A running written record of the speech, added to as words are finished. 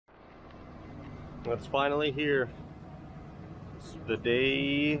It's finally here. It's the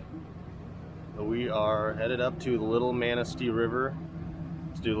day that we are headed up to the Little Manistee River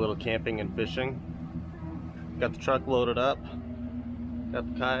to do a little camping and fishing. Got the truck loaded up,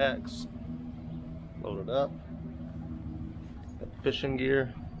 got the kayaks loaded up, got the fishing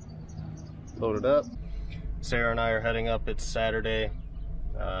gear loaded up. Sarah and I are heading up. It's Saturday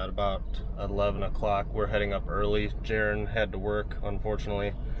at about 11 o'clock. We're heading up early. Jaron had to work,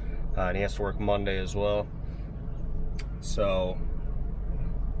 unfortunately, and he has to work Monday as well. So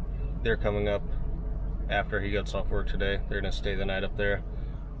they're coming up after he gets off work today. They're gonna stay the night up there.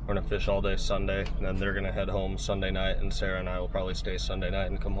 We're gonna fish all day Sunday, and then they're gonna head home Sunday night, and Sarah and I will probably stay Sunday night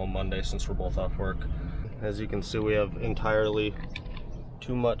and come home Monday since we're both off work. As you can see, we have entirely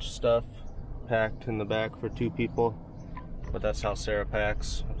too much stuff packed in the back for 2 people, but that's how Sarah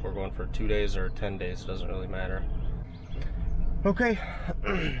packs. If we're going for 2 days or 10 days, it doesn't really matter. Okay,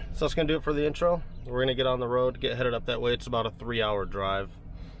 so that's gonna do it for the intro. We're gonna get on the road, get headed up that way. It's about a 3-hour drive,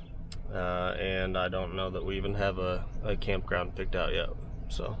 and I don't know that we even have a campground picked out yet.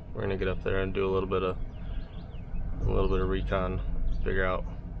 So we're gonna get up there and do a little bit of recon, figure out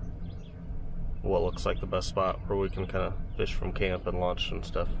what looks like the best spot where we can kind of fish from camp and lunch and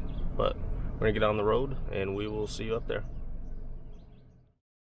stuff. But we're gonna get on the road and we will see you up there.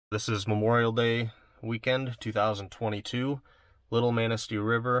 This is Memorial Day weekend 2022, Little Manistee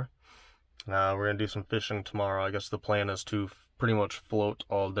River. We're gonna do some fishing tomorrow. I guess the plan is to pretty much float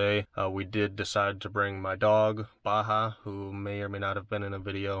all day. We did decide to bring my dog, Baja, who may or may not have been in a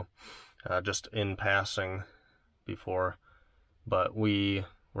video just in passing before. But we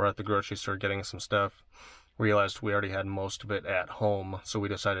were at the grocery store getting some stuff, realized we already had most of it at home, so we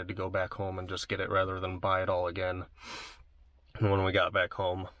decided to go back home and just get it rather than buy it all again. And when we got back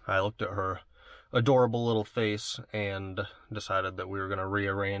home, I looked at her adorable little face and decided that we were going to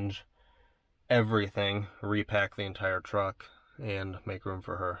rearrange everything, repack the entire truck, and make room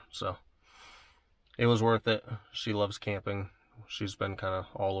for her. So it was worth it. She loves camping. She's been kind of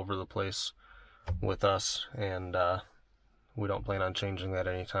all over the place with us, and we don't plan on changing that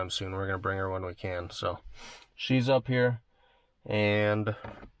anytime soon. We're gonna bring her when we can. So she's up here, and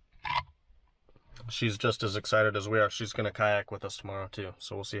she's just as excited as we are. She's gonna kayak with us tomorrow too,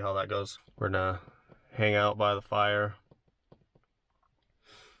 so we'll see how that goes. We're gonna hang out by the fire,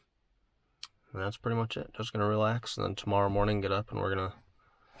 and that's pretty much it. Just gonna relax, and then tomorrow morning get up and we're gonna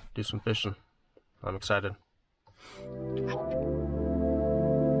do some fishing. I'm excited.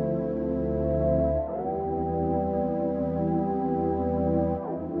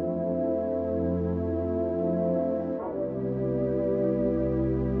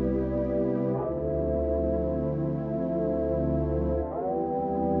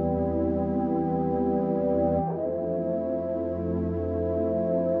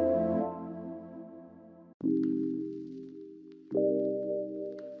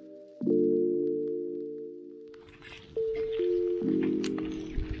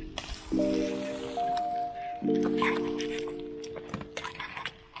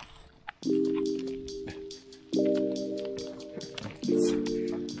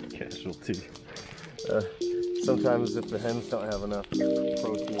 Casualty. Sometimes if the hens don't have enough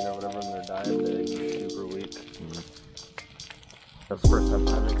protein or whatever in their diet, they get super weak. That's the first time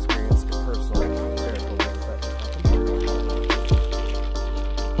I've experienced it personally.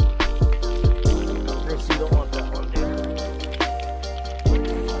 Grace, you don't want that one, dear.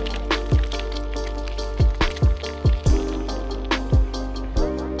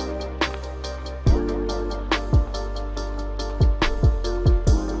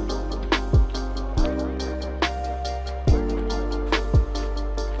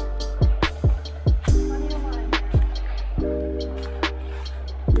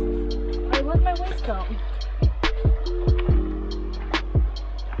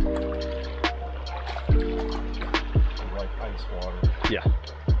 Yeah.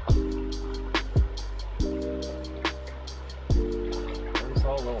 I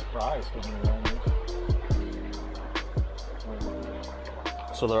saw little fries swimming around here.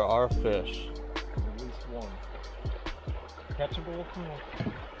 So there are fish. At least one. Catchable? Come on.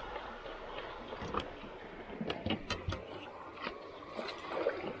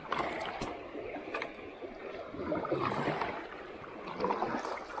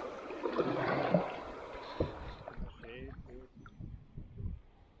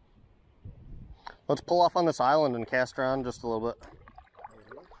 Let's pull off on this island and cast around just a little bit.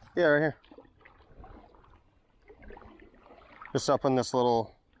 Yeah, right here. Just up in this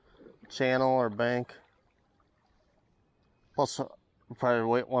little channel or bank. Plus, we'll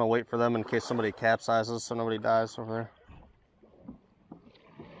probably want to wait for them in case somebody capsizes so nobody dies over there.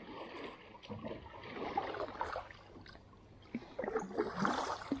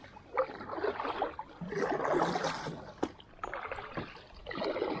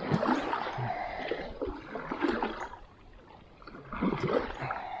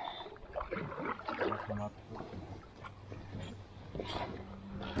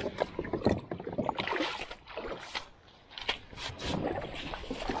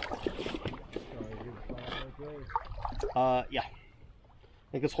 Yeah.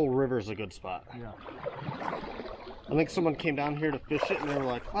 I think this whole river is a good spot. Yeah. I think someone came down here to fish it and they were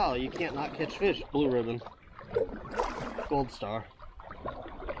like, wow, you can't not catch fish. Blue ribbon. Gold star.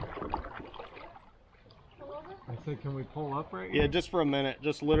 I said, can we pull up right Yeah, just for a minute.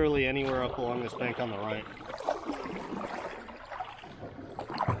 Just literally anywhere up along this bank on the right.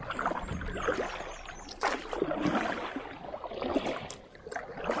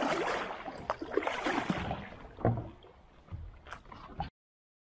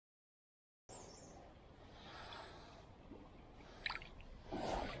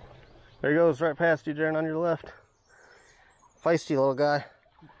 There he goes, right past you, Jaron, on your left. Feisty little guy.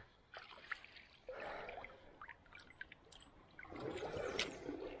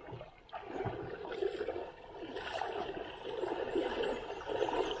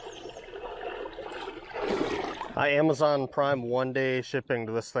 I Amazon Prime 1-day shipping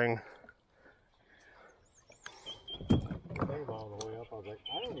to this thing. I think about all the way up, I was like,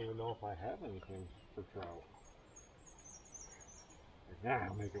 I don't even know if I have anything for trout. Like, nah,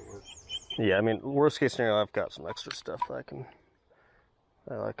 I'll make it work. Yeah, I mean, worst case scenario, I've got some extra stuff that I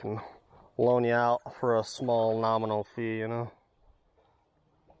can loan you out for a small nominal fee, you know.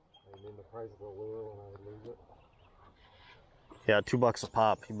 I mean, the price of a lure when I would lose it. Yeah, $2 a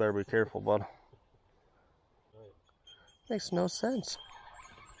pop. You better be careful, bud. Right. Makes no sense.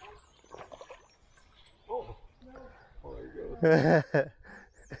 Oh, oh, there you go.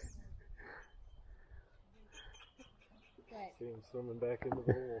 See him swimming back into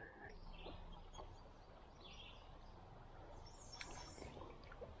the hole.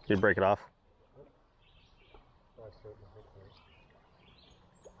 Did you break it off?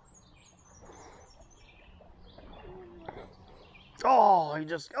 Oh, he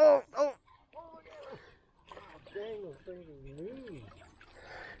just, oh. Oh my God. Dang, those things are mean.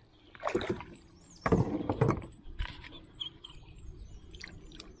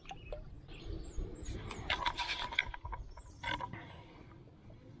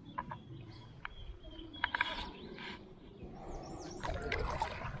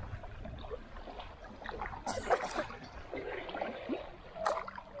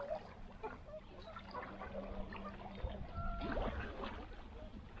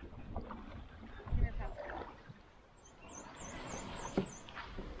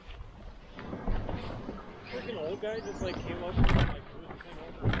 Freaking old guy just like came up and like moved him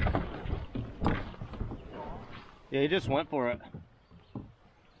over. Yeah, he just went for it.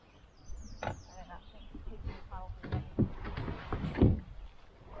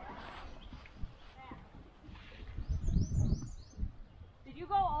 Did you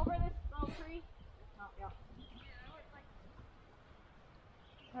go over this little tree? Oh, yeah.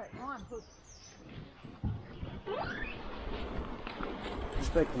 Alright, come on, poop.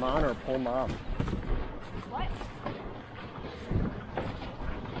 Just take them on or pull them off. What?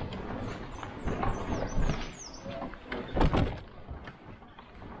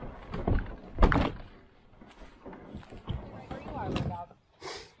 Where you are, my dog.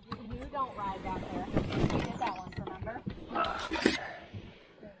 You don't ride back there. You did that once, remember?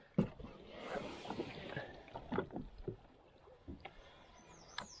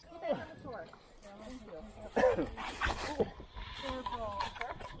 Get that on the shore.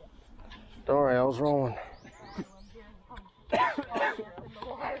 Don't worry, I was rolling.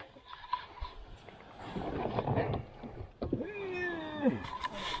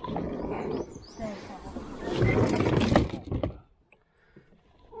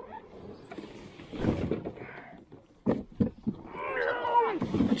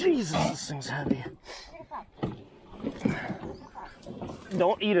 Jesus, this thing's heavy.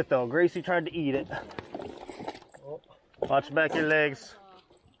 Don't eat it though. Gracie tried to eat it. Watch back your legs.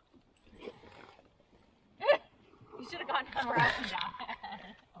 You should have gone down where I can down.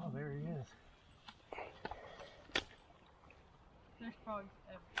 Oh, there he is. There's frogs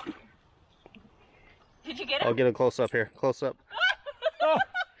everywhere. Did you get him? I'll get a close up here. Close up. Oh.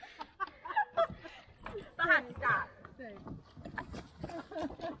 Stop.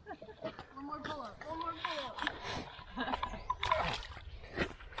 One more pull up.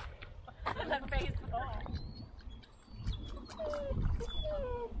 That face.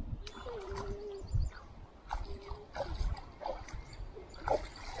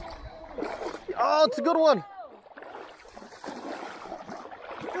 Oh, it's a good one.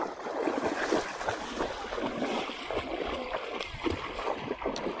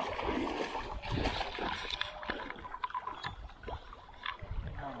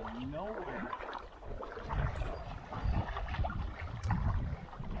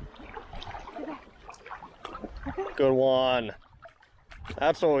 Good one.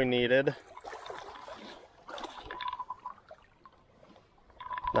 That's what we needed.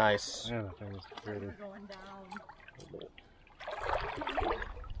 Nice. Yeah, that thing was greater. Going down.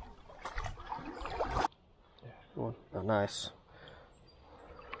 Oh, nice.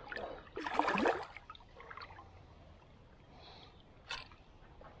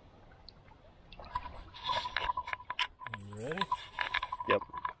 You ready? Yep.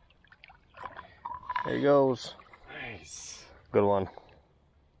 There he goes. Nice. Good one.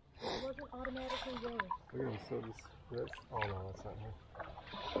 It wasn't automatically yours. We're gonna sew this. Oh no, that's not here.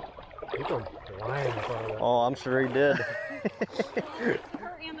 He's going flying in front of that. Oh, I'm sure he did. Her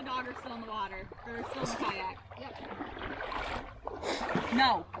and the dog are still in the water. Or still in the kayak. Yep.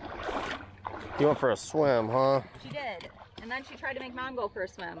 No. You went for a swim, huh? She did. And then she tried to make Mom go for a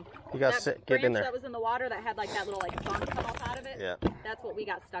swim. You got that sit, get in there. That was in the water that had like that little like bump come up out of it. Yeah. That's what we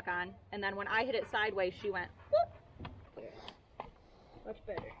got stuck on. And then when I hit it sideways, she went whoop. Much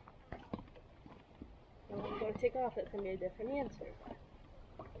better. When I'm going to take off, it's going to be a different answer.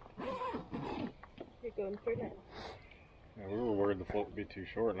 You're going for now. Yeah, we were worried the float would be too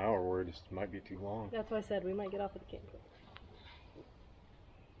short. Now we're worried it might be too long. That's why I said we might get off at the campground.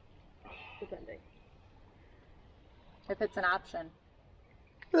 Depending. If it's an option.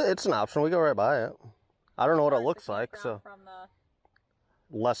 It's an option. We go right by it. I don't know what it looks like, so From the...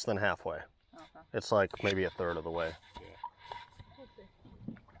 less than halfway. Okay. It's like maybe a third of the way. Yeah.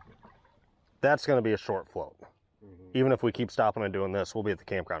 That's going to be a short float. Mm-hmm. Even if we keep stopping and doing this, we'll be at the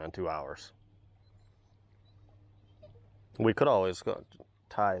campground in 2 hours. We could always go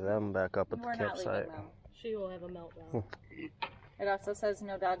tie them back up at We're the not leaving campsite. them. She will have a meltdown. It also says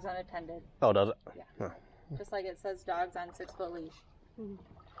no dogs unattended. Oh, does it? Yeah. Huh. Just like it says dogs on 6-foot leash.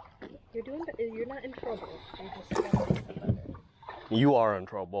 You're not in trouble. You just gotta think about it. You are in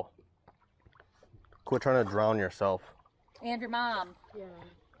trouble. Quit trying to drown yourself, And your mom. Yeah.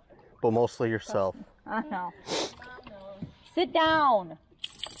 but mostly yourself. I know. Sit down.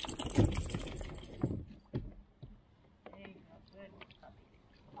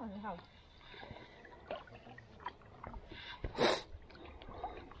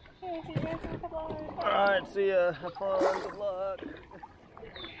 All right, see ya. Have fun. Good luck.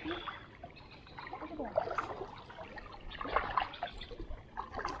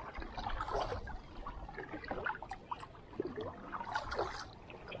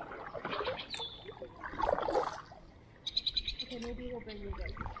 Okay, maybe we'll bring you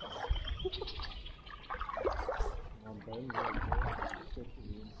guys.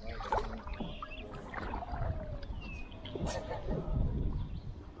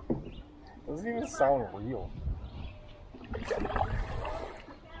 Doesn't even sound real.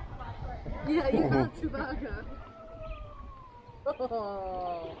 Yeah, you got Chewbacca.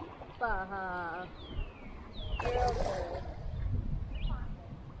 Oh, Baha.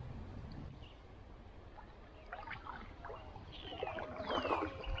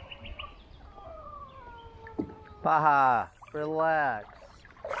 Baha, relax.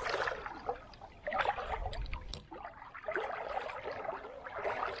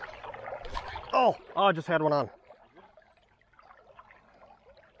 Oh, I just had one on.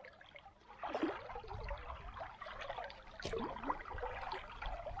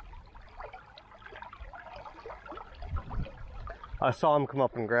 I saw him come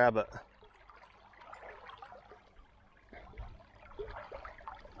up and grab it.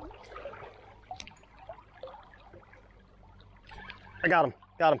 I got him,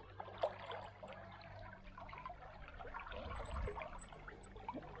 got him.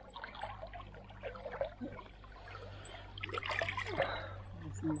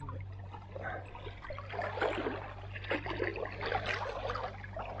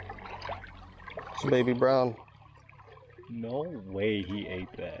 It's baby brown. No way he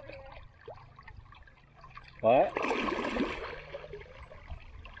ate that. What?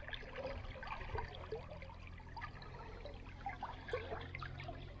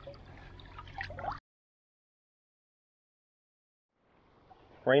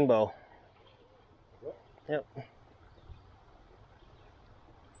 Rainbow. Yep.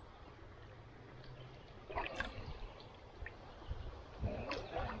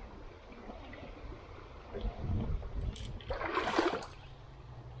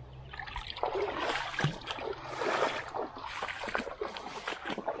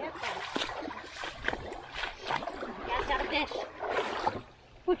 Cat's got a fish.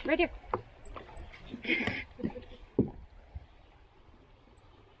 Look, right here.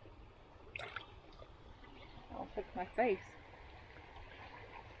 I'll fix my face.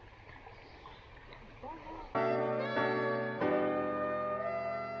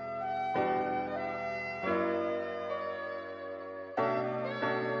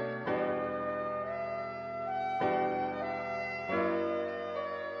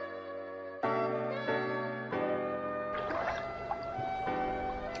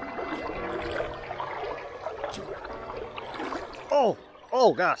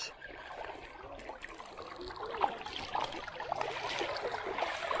 Oh gosh.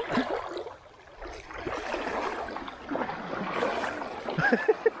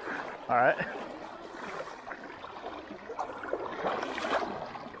 All right.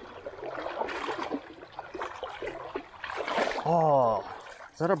 Oh,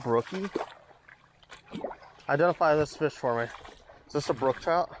 is that a brookie? Identify this fish for me. Is this a brook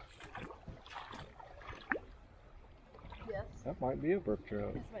trout? Yes. That might be a brook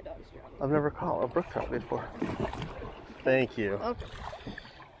trout. It's my dog's trout. I've never caught a brook trout before. Thank you. Okay.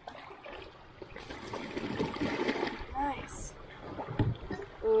 Nice.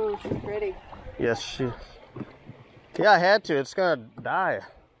 Ooh, she's pretty. Yes, she. Yeah, I had to. It's gonna die.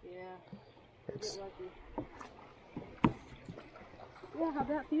 Yeah. It's. Get lucky. Yeah, how'd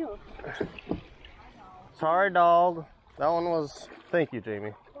that feel? Sorry, dog. That one was. Thank you,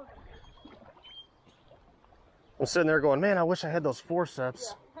 Jamie. I'm sitting there going, man, I wish I had those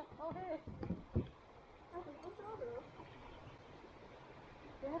forceps. Yeah. Oh, hey.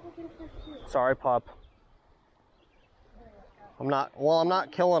 Sorry, pup. I'm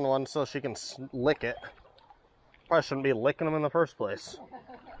not killing one so she can lick it. Probably shouldn't be licking them in the first place.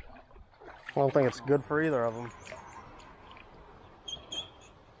 I don't think it's good for either of them.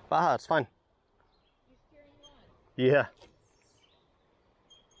 Baja, it's fine. Yeah.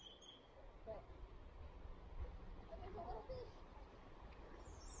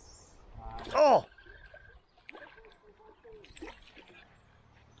 Oh!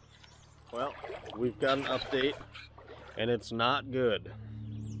 Well, we've got an update, and it's not good.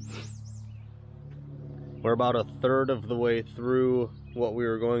 We're about a third of the way through what we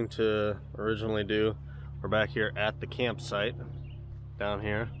were going to originally do. We're back here at the campsite, down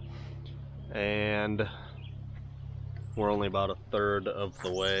here, and we're only about a third of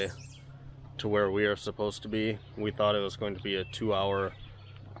the way to where we are supposed to be. We thought it was going to be a 2-hour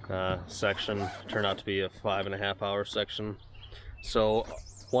section, turned out to be a 5.5-hour section. So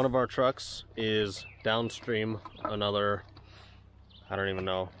one of our trucks is downstream another, I don't even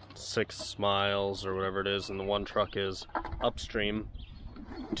know, 6 miles or whatever it is, and the one truck is upstream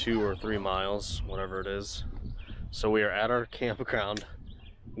 2 or 3 miles, whatever it is. So we are at our campground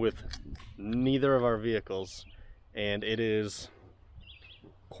with neither of our vehicles, and it is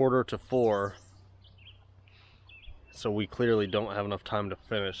 3:45, so we clearly don't have enough time to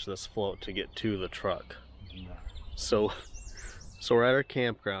finish this float to get to the truck. So we're at our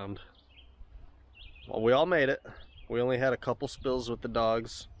campground. Well, we all made it. We only had a couple spills with the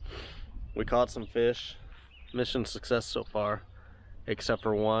dogs. We caught some fish. Mission success so far, except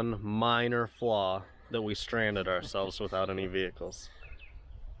for one minor flaw that we stranded ourselves without any vehicles.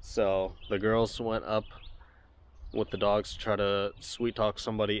 So the girls went up with the dogs to try to sweet talk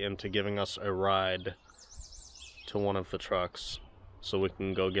somebody into giving us a ride to one of the trucks so we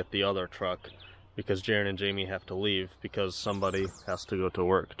can go get the other truck, because Jaren and Jamie have to leave because somebody has to go to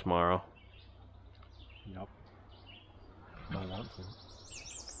work tomorrow. Yep. Don't want to.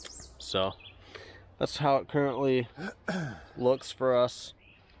 So that's how it currently looks for us.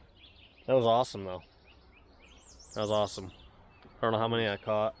 That was awesome though. That was awesome. I don't know how many I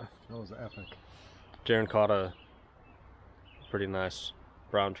caught. That was epic. Jaren caught a pretty nice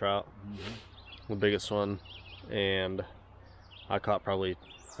brown trout, the biggest one, and I caught probably,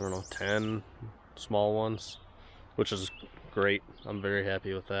 I don't know, 10 small ones, which is great. I'm very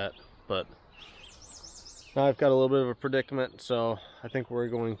happy with that. But now I've got a little bit of a predicament, so I think we're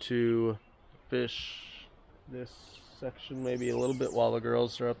going to fish this section maybe a little bit while the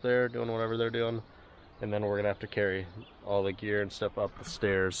girls are up there doing whatever they're doing, and then we're gonna have to carry all the gear and stuff up the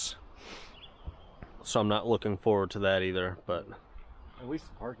stairs. So I'm not looking forward to that either, but at least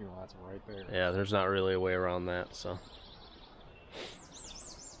the parking lots are right there. yeah, there's not really a way around that, so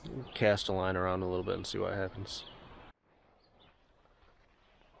cast a line around a little bit and see what happens.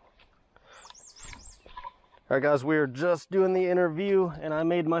 Alright guys, we are just doing the interview and I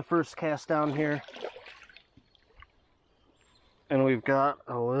made my first cast down here. And we've got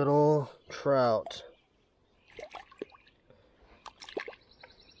a little trout.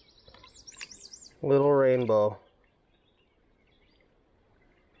 Little rainbow.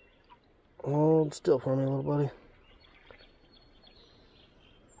 Hold still for me, little buddy.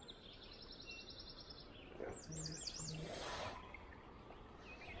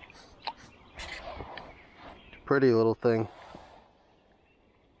 Pretty little thing.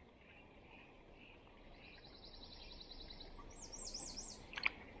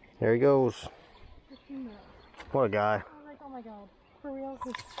 There he goes. What a guy. I'm like, oh my god. For real?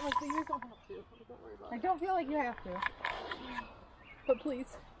 I'm like, but you don't have to. Don't worry about it. I don't feel like you have to. But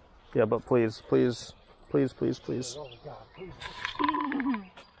please. Yeah, but please, please Please, please, please. Oh God, please. I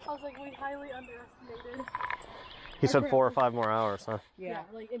was like, we highly underestimated. He said 4 or 5 more hours, huh? Yeah,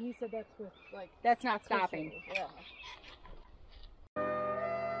 like, and he said that's with, like, That's not stopping. fishing. Yeah.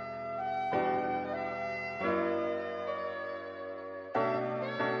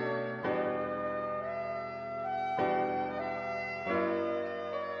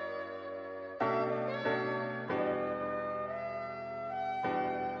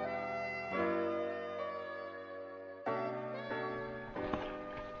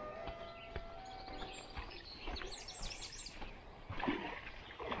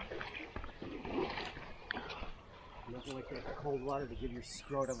 Nothing like that cold water to give your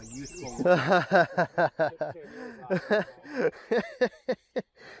scrotum a youthful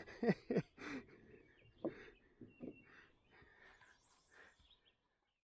look.